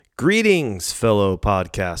Greetings, fellow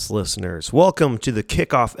podcast listeners. Welcome to the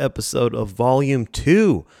kickoff episode of Volume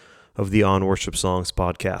 2 of the On Worship Songs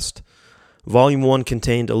podcast. Volume 1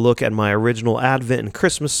 contained a look at my original Advent and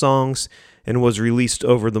Christmas songs and was released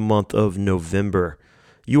over the month of November.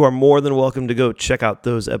 You are more than welcome to go check out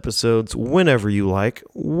those episodes whenever you like,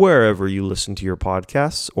 wherever you listen to your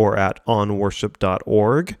podcasts, or at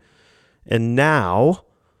onworship.org. And now,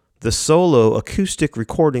 the solo acoustic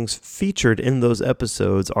recordings featured in those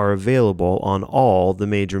episodes are available on all the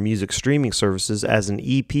major music streaming services as an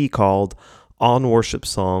EP called On Worship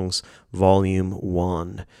Songs Volume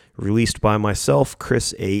 1, released by myself,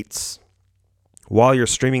 Chris Aytes. While you're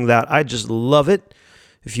streaming that, I just love it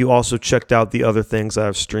if you also checked out the other things I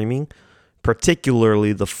have streaming,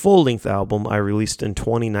 particularly the full-length album I released in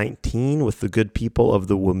 2019 with the good people of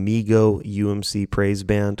the Wamigo UMC Praise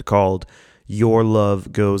Band called Your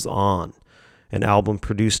Love Goes On, an album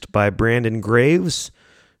produced by Brandon Graves,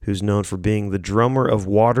 who's known for being the drummer of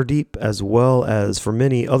Waterdeep, as well as for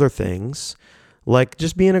many other things, like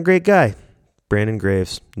just being a great guy. Brandon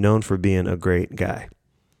Graves, known for being a great guy.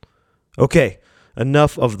 Okay,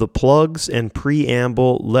 enough of the plugs and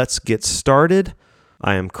preamble. Let's get started.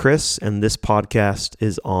 I am Chris, and this podcast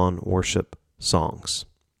is On Worship Songs.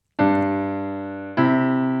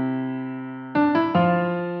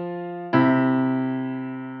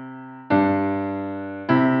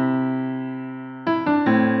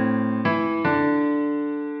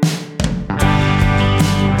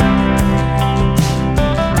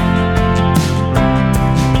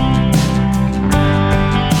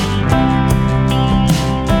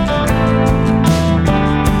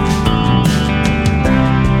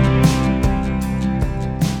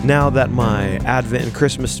 Now that my Advent and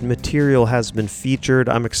Christmas material has been featured,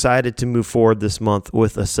 I'm excited to move forward this month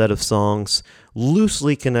with a set of songs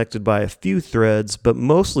loosely connected by a few threads, but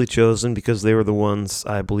mostly chosen because they were the ones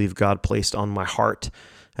I believe God placed on my heart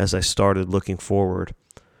as I started looking forward.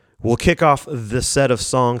 We'll kick off the set of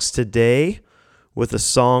songs today with a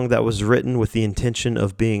song that was written with the intention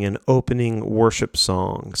of being an opening worship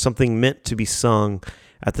song, something meant to be sung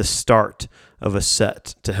at the start of a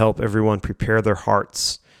set to help everyone prepare their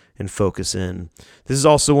hearts and focus in. This is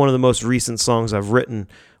also one of the most recent songs I've written,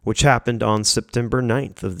 which happened on September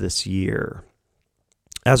 9th of this year.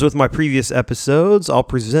 As with my previous episodes, I'll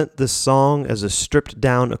present this song as a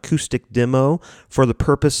stripped-down acoustic demo for the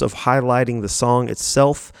purpose of highlighting the song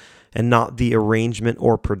itself and not the arrangement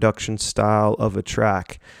or production style of a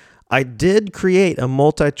track. I did create a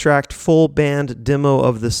multi-tracked full band demo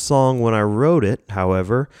of this song when I wrote it,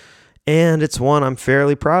 however, and it's one I'm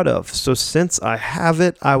fairly proud of. So since I have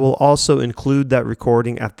it, I will also include that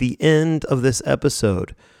recording at the end of this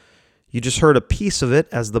episode. You just heard a piece of it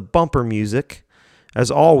as the bumper music. As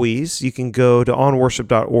always, you can go to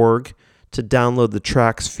onworship.org to download the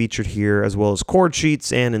tracks featured here, as well as chord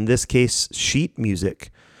sheets and, in this case, sheet music,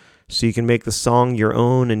 so you can make the song your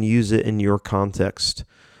own and use it in your context.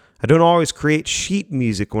 I don't always create sheet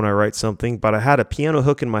music when I write something, but I had a piano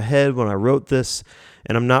hook in my head when I wrote this,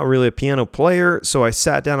 and I'm not really a piano player, so I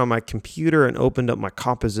sat down on my computer and opened up my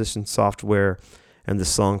composition software, and the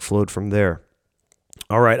song flowed from there.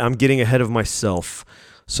 All right, I'm getting ahead of myself.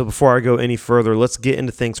 So before I go any further, let's get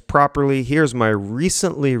into things properly. Here's my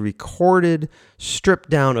recently recorded,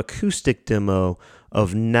 stripped-down acoustic demo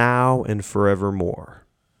of Now and Forevermore.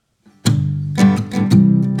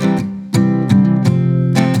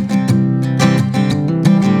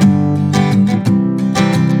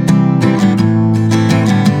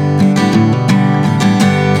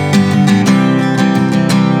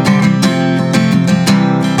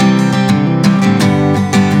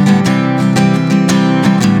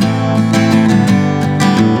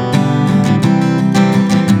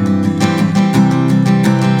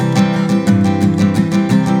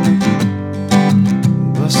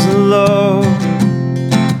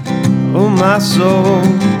 My soul,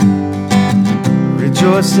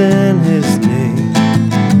 rejoice in His name.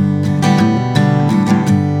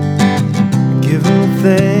 Give Him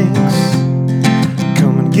thanks,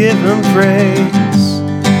 come and give Him praise.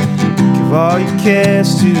 Give all your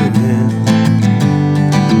cares to Him.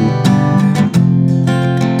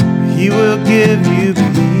 He will give you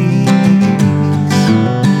peace.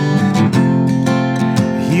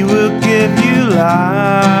 He will give you life.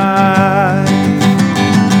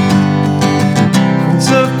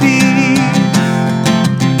 Of peace,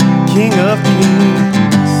 King of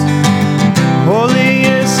kings, holy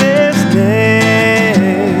is His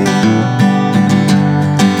name,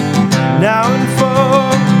 now and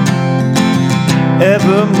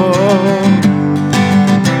forevermore,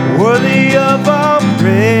 worthy of our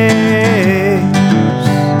praise.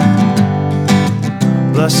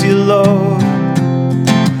 Blessed praise you, Lord.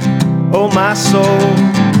 Oh, my soul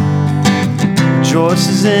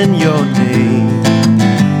rejoices in your name.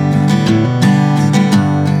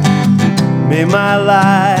 May my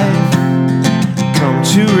life come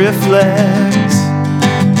to reflect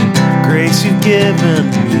the grace you've given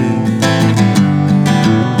me.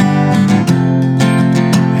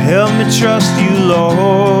 Help me trust you,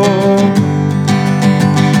 Lord,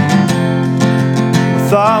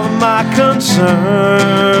 with all of my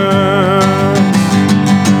concerns.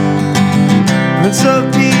 Prince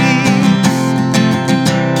of Peace,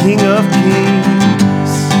 King of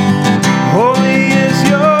Kings, holy is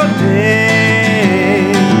your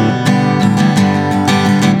name,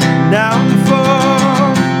 now and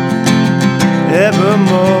forevermore,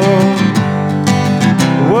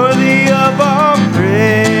 worthy of our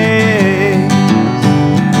praise.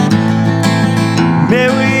 May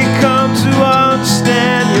we come to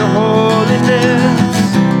understand your holiness,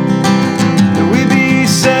 that we be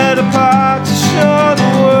set apart to show the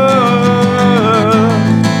world.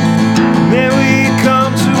 May we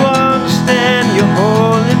come to understand your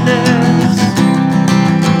holiness,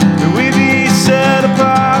 that we be set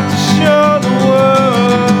apart to show the world.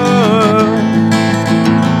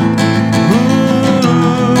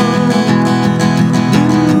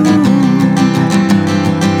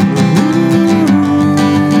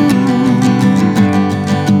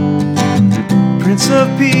 Prince of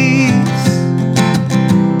Peace,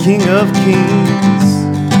 King of Kings,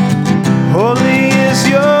 holy is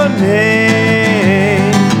your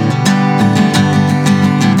name,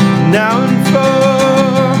 now and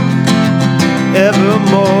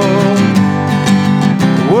forevermore,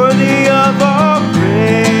 worthy of our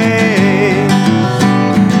praise,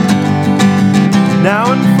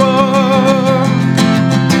 now and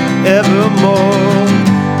forevermore,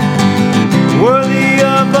 worthy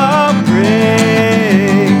of our praise,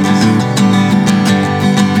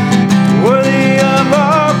 worthy of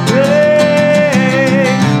our praise,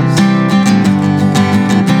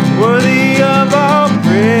 worthy of our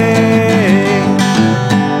praise.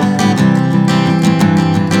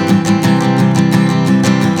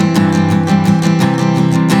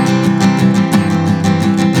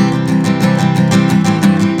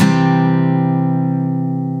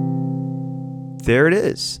 There it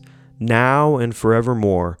is, Now and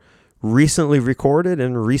Forevermore, recently recorded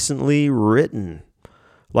and recently written.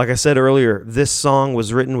 Like I said earlier, this song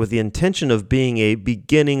was written with the intention of being a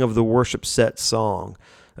beginning of the worship set song,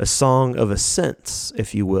 a song of ascents,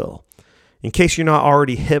 if you will. In case you're not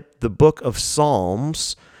already hip, the book of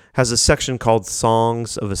Psalms has a section called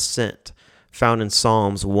Songs of Ascent, found in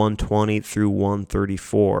Psalms 120 through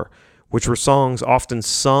 134, which were songs often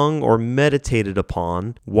sung or meditated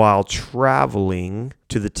upon while traveling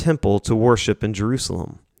to the temple to worship in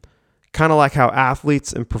Jerusalem. Kind of like how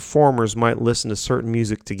athletes and performers might listen to certain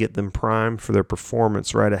music to get them primed for their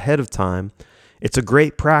performance right ahead of time, it's a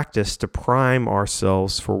great practice to prime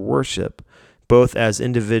ourselves for worship, both as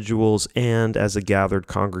individuals and as a gathered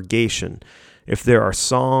congregation. If there are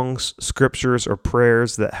songs, scriptures, or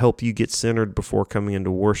prayers that help you get centered before coming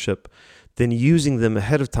into worship, then using them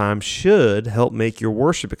ahead of time should help make your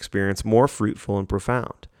worship experience more fruitful and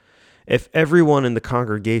profound. If everyone in the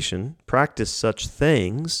congregation practiced such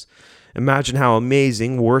things, imagine how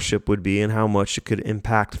amazing worship would be and how much it could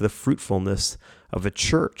impact the fruitfulness of a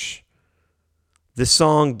church. This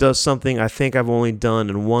song does something I think I've only done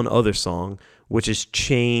in one other song, which is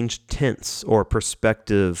change tense or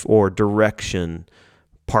perspective or direction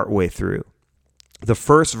partway through. The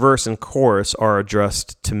first verse and chorus are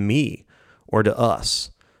addressed to me or to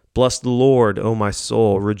us. Bless the Lord, O my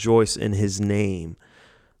soul, rejoice in his name.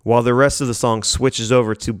 While the rest of the song switches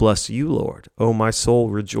over to bless you, Lord, O my soul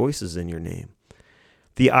rejoices in your name.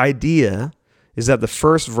 The idea is that the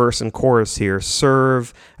first verse and chorus here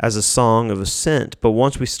serve as a song of ascent, but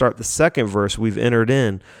once we start the second verse, we've entered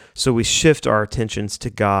in, so we shift our attentions to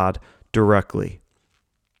God directly.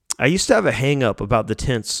 I used to have a hang-up about the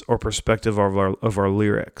tense or perspective of our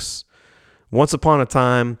lyrics. Once upon a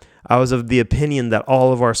time, I was of the opinion that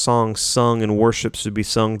all of our songs sung in worship should be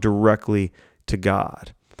sung directly to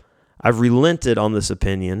God. I've relented on this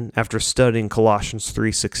opinion after studying Colossians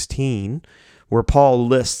 3:16, where Paul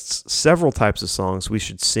lists several types of songs we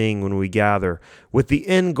should sing when we gather, with the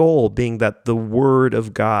end goal being that the word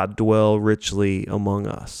of God dwell richly among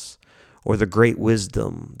us, or the great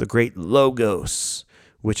wisdom, the great logos,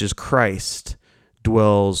 which is Christ,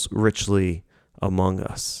 dwells richly among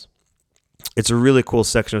us. It's a really cool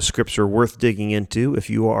section of scripture worth digging into if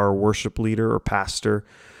you are a worship leader or pastor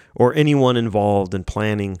or anyone involved in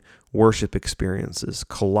planning worship experiences.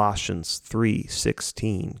 Colossians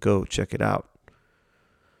 3:16. Go check it out.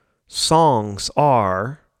 songs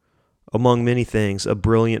are, among many things, a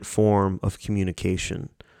brilliant form of communication.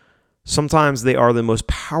 Sometimes they are the most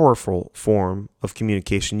powerful form of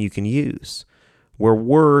communication you can use. Where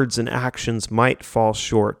words and actions might fall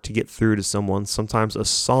short to get through to someone, sometimes a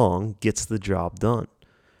song gets the job done.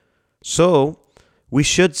 So, we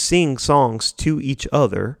should sing songs to each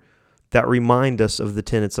other that remind us of the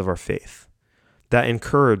tenets of our faith, that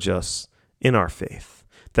encourage us in our faith,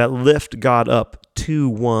 that lift God up to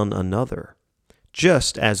one another,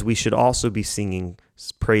 just as we should also be singing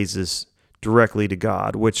praises directly to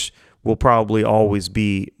God, which will probably always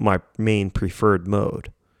be my main preferred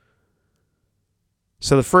mode.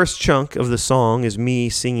 So the first chunk of the song is me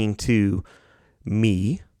singing to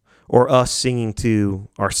me, or us singing to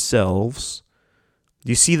ourselves.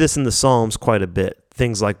 You see this in the Psalms quite a bit.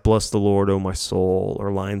 Things like, bless the Lord, O my soul,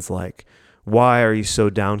 or lines like, why are you so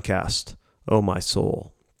downcast, O my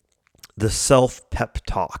soul? The self-pep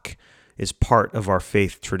talk is part of our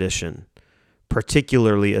faith tradition,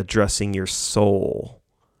 particularly addressing your soul.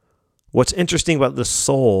 What's interesting about the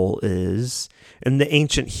soul is, in the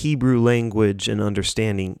ancient Hebrew language and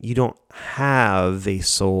understanding, you don't have a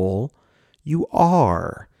soul, you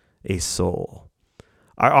are a soul.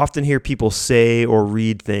 I often hear people say or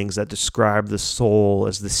read things that describe the soul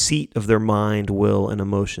as the seat of their mind, will, and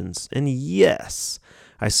emotions. And yes,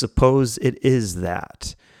 I suppose it is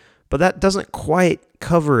that. But that doesn't quite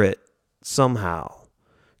cover it somehow.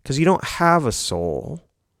 Because you don't have a soul,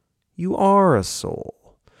 you are a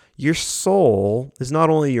soul. Your soul is not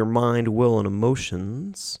only your mind, will, and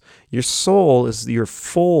emotions. Your soul is your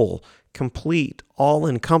full, complete,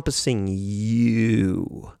 all-encompassing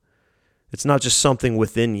you. It's not just something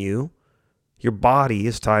within you. Your body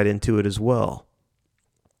is tied into it as well.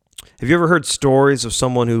 Have you ever heard stories of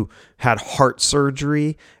someone who had heart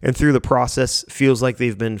surgery and through the process feels like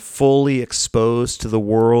they've been fully exposed to the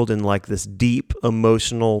world in like this deep,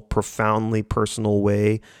 emotional, profoundly personal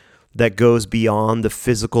way that goes beyond the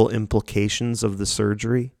physical implications of the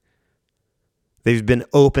surgery? They've been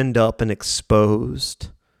opened up and exposed.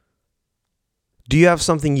 Do you have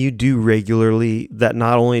something you do regularly that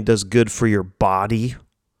not only does good for your body,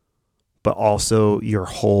 but also your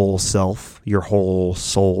whole self, your whole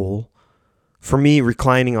soul? For me,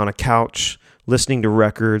 reclining on a couch, listening to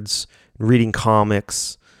records, reading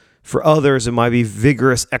comics. For others, it might be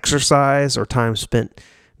vigorous exercise or time spent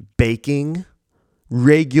baking.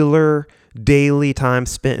 Regular daily time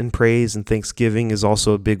spent in praise and thanksgiving is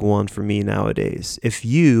also a big one for me nowadays. If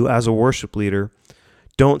you, as a worship leader,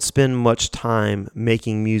 don't spend much time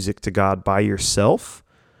making music to God by yourself,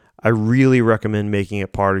 I really recommend making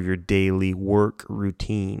it part of your daily work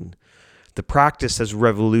routine. The practice has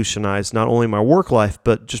revolutionized not only my work life,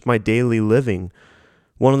 but just my daily living.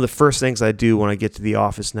 One of the first things I do when I get to the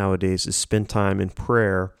office nowadays is spend time in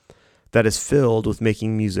prayer that is filled with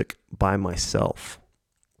making music by myself.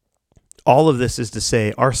 All of this is to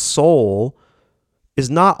say, our soul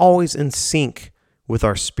is not always in sync with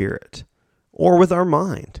our spirit or with our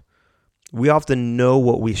mind. We often know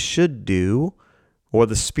what we should do or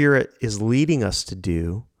the Spirit is leading us to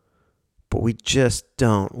do, but we just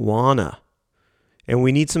don't wanna. And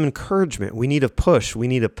we need some encouragement. We need a push. We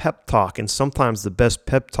need a pep talk. And sometimes the best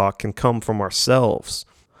pep talk can come from ourselves.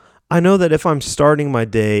 I know that if I'm starting my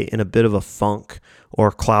day in a bit of a funk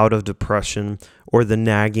or cloud of depression or the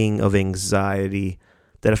nagging of anxiety,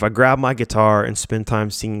 that if I grab my guitar and spend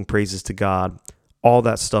time singing praises to God, all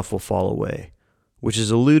that stuff will fall away, which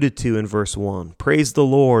is alluded to in verse 1. Praise the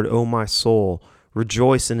Lord, O my soul.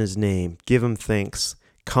 Rejoice in his name. Give him thanks.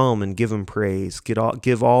 Come and give him praise.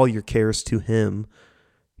 Give all your cares to him.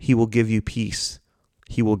 He will give you peace.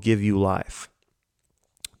 He will give you life.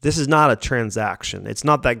 This is not a transaction. It's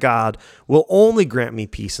not that God will only grant me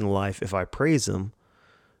peace in life if I praise him,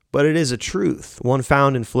 but it is a truth, one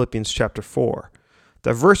found in Philippians chapter 4.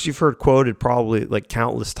 The verse you've heard quoted probably like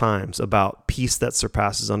countless times about peace that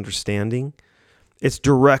surpasses understanding. It's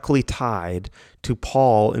directly tied to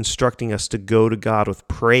Paul instructing us to go to God with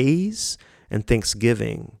praise and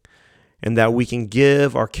thanksgiving, and that we can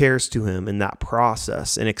give our cares to him in that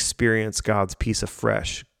process and experience God's peace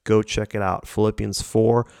afresh. Go check it out. Philippians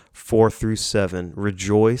 4:4-7.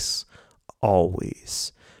 Rejoice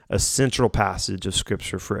always. A central passage of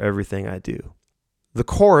scripture for everything I do. The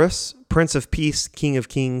chorus, Prince of Peace, King of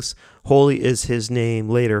Kings, holy is his name.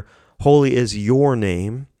 Later, holy is your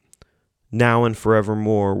name, now and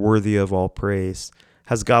forevermore, worthy of all praise,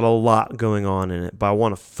 has got a lot going on in it, but I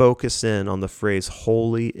want to focus in on the phrase,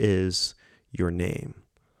 holy is your name.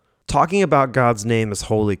 Talking about God's name as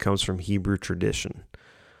holy comes from Hebrew tradition.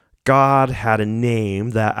 God had a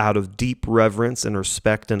name that, out of deep reverence and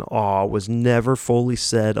respect and awe, was never fully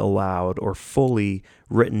said aloud or fully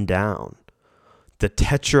written down. The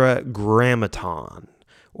Tetragrammaton,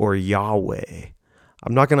 or Yahweh.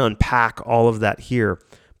 I'm not going to unpack all of that here,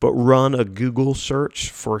 but run a Google search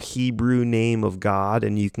for Hebrew name of God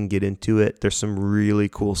and you can get into it. There's some really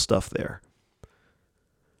cool stuff there.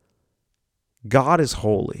 God is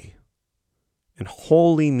holy, and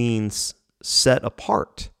holy means set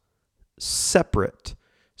apart, separate,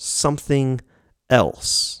 something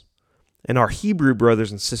else. And our Hebrew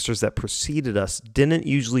brothers and sisters that preceded us didn't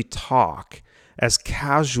usually talk as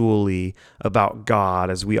casually about God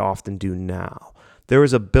as we often do now. There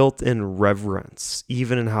was a built-in reverence,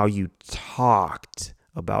 even in how you talked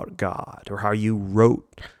about God or how you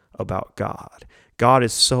wrote about God. God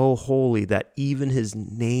is so holy that even his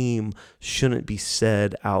name shouldn't be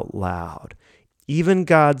said out loud. Even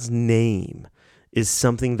God's name is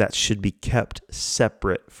something that should be kept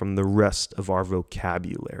separate from the rest of our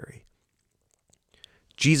vocabulary.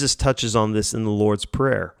 Jesus touches on this in the Lord's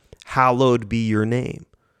Prayer. Hallowed be your name.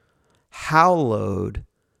 Hallowed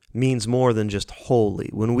means more than just holy.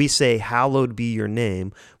 When we say hallowed be your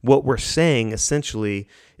name, what we're saying essentially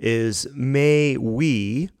is may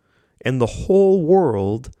we and the whole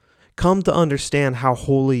world come to understand how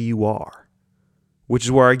holy you are, which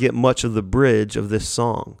is where I get much of the bridge of this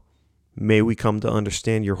song. May we come to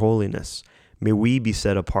understand your holiness. May we be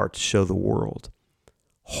set apart to show the world.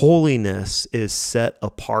 Holiness is set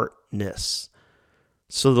apartness.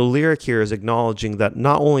 So the lyric here is acknowledging that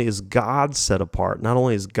not only is God set apart, not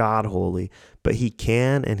only is God holy, but he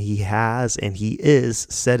can and he has and he is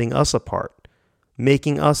setting us apart,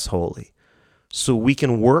 making us holy, so we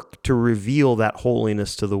can work to reveal that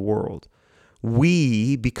holiness to the world.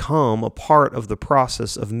 We become a part of the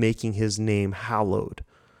process of making his name hallowed,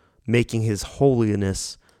 making his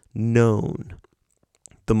holiness known.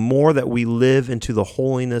 The more that we live into the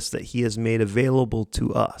holiness that he has made available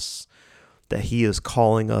to us, that he is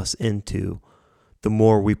calling us into, the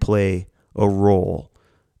more we play a role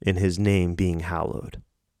in his name being hallowed.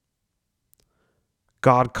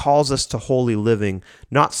 God calls us to holy living,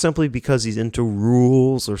 not simply because he's into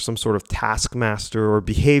rules or some sort of taskmaster or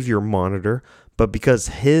behavior monitor, but because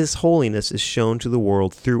his holiness is shown to the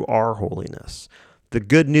world through our holiness. The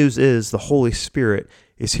good news is the Holy Spirit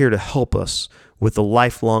is here to help us with the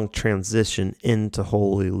lifelong transition into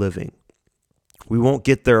holy living. We won't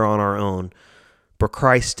get there on our own, but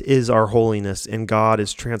Christ is our holiness, and God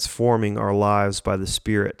is transforming our lives by the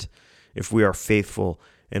Spirit if we are faithful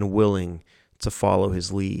and willing to follow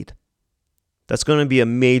his lead. That's going to be a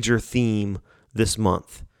major theme this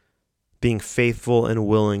month, being faithful and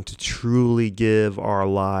willing to truly give our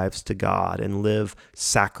lives to God and live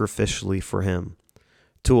sacrificially for him,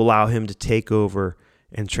 to allow him to take over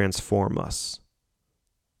and transform us.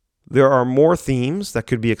 There are more themes that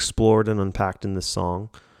could be explored and unpacked in this song,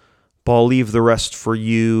 but I'll leave the rest for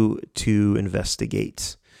you to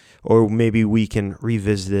investigate, or maybe we can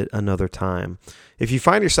revisit it another time. If you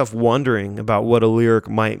find yourself wondering about what a lyric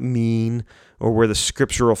might mean or where the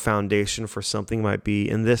scriptural foundation for something might be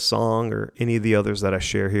in this song or any of the others that I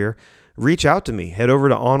share here, reach out to me. Head over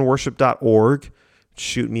to onworship.org,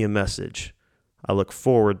 shoot me a message. I look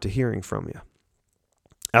forward to hearing from you.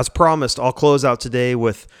 As promised, I'll close out today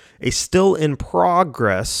with a still in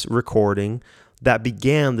progress recording that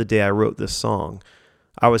began the day I wrote this song.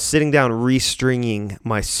 I was sitting down restringing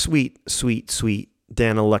my sweet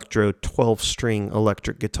Dan Electro 12-string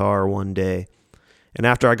electric guitar one day. And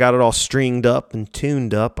after I got it all stringed up and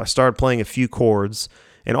tuned up, I started playing a few chords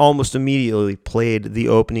and almost immediately played the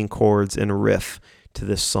opening chords and riff to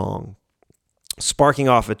this song, sparking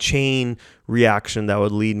off a chain reaction that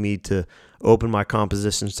would lead me to open my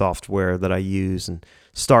composition software that I use and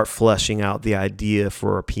start fleshing out the idea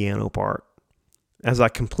for a piano part. As I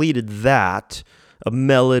completed that, a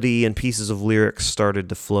melody and pieces of lyrics started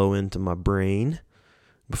to flow into my brain.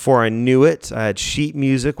 Before I knew it, I had sheet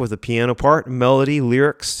music with a piano part, melody,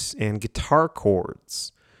 lyrics, and guitar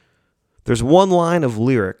chords. There's one line of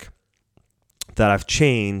lyric that I've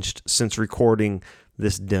changed since recording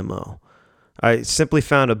this demo. I simply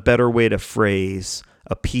found a better way to phrase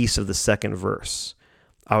a piece of the second verse.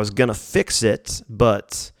 I was going to fix it,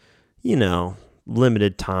 but,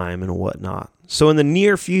 limited time and whatnot. So in the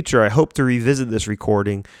near future, I hope to revisit this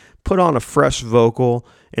recording, put on a fresh vocal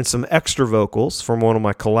and some extra vocals from one of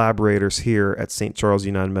my collaborators here at St. Charles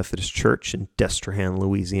United Methodist Church in Destrehan,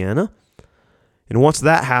 Louisiana. And once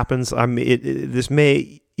that happens, this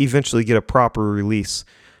may eventually get a proper release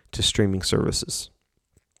to streaming services.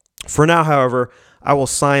 For now, however, I will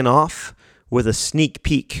sign off with a sneak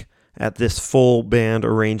peek at this full band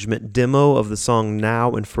arrangement demo of the song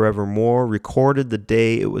Now and Forevermore, recorded the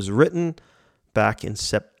day it was written back in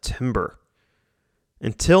September.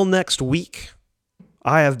 Until next week,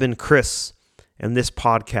 I have been Chris, and this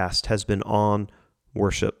podcast has been On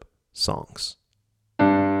Worship Songs.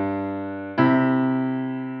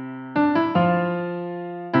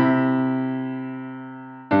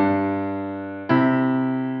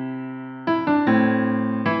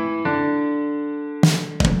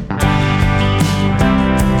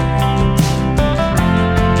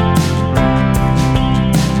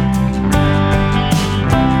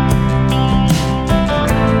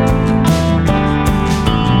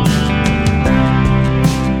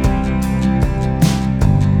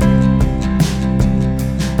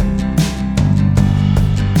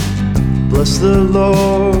 Bless the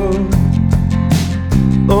Lord,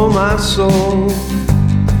 oh my soul,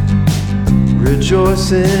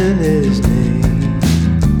 rejoice in His name.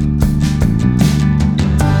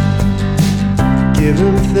 Give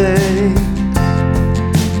Him thanks,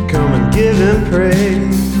 come and give Him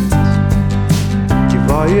praise. Give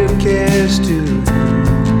all your cares to Him.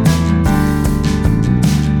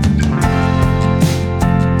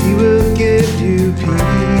 He will give you peace.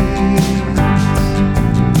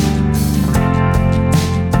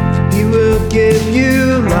 Will give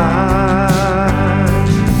you life.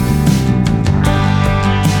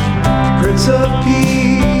 Prince of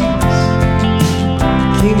Peace,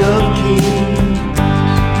 King of Kings,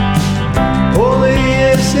 holy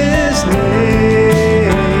is His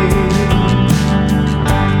name.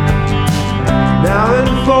 Now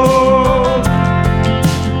and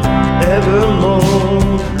forevermore,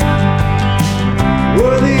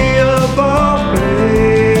 worthy of all praise.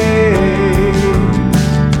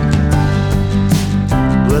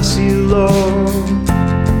 Bless you, Lord,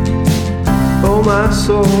 oh my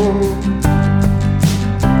soul,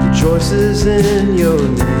 rejoices in your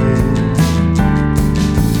name.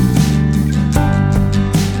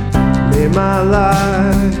 May my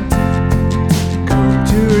life come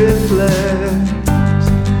to reflect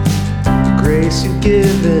the grace you've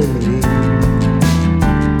given me.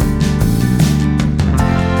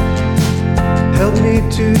 Help me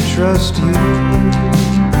to trust you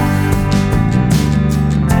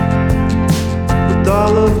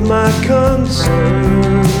all of my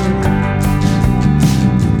concern.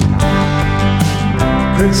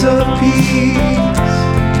 Prince of Peace,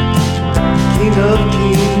 King of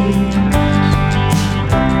Kings,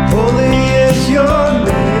 holy is your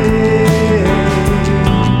name.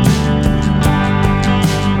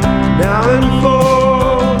 Now and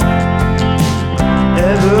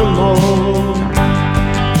forevermore,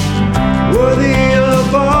 worthy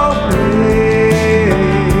of all praise.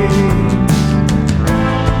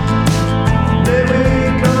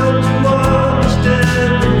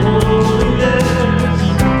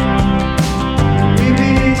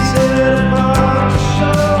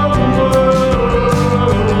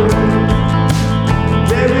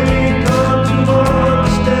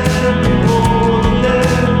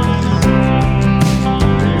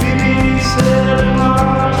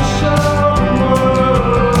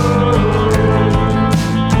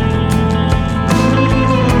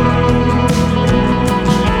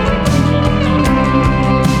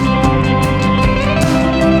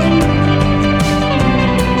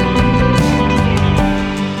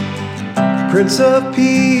 Prince of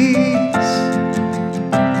Peace,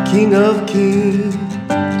 King of Kings,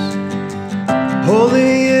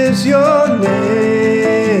 holy is your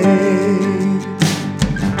name.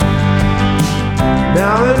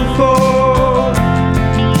 Now and forever.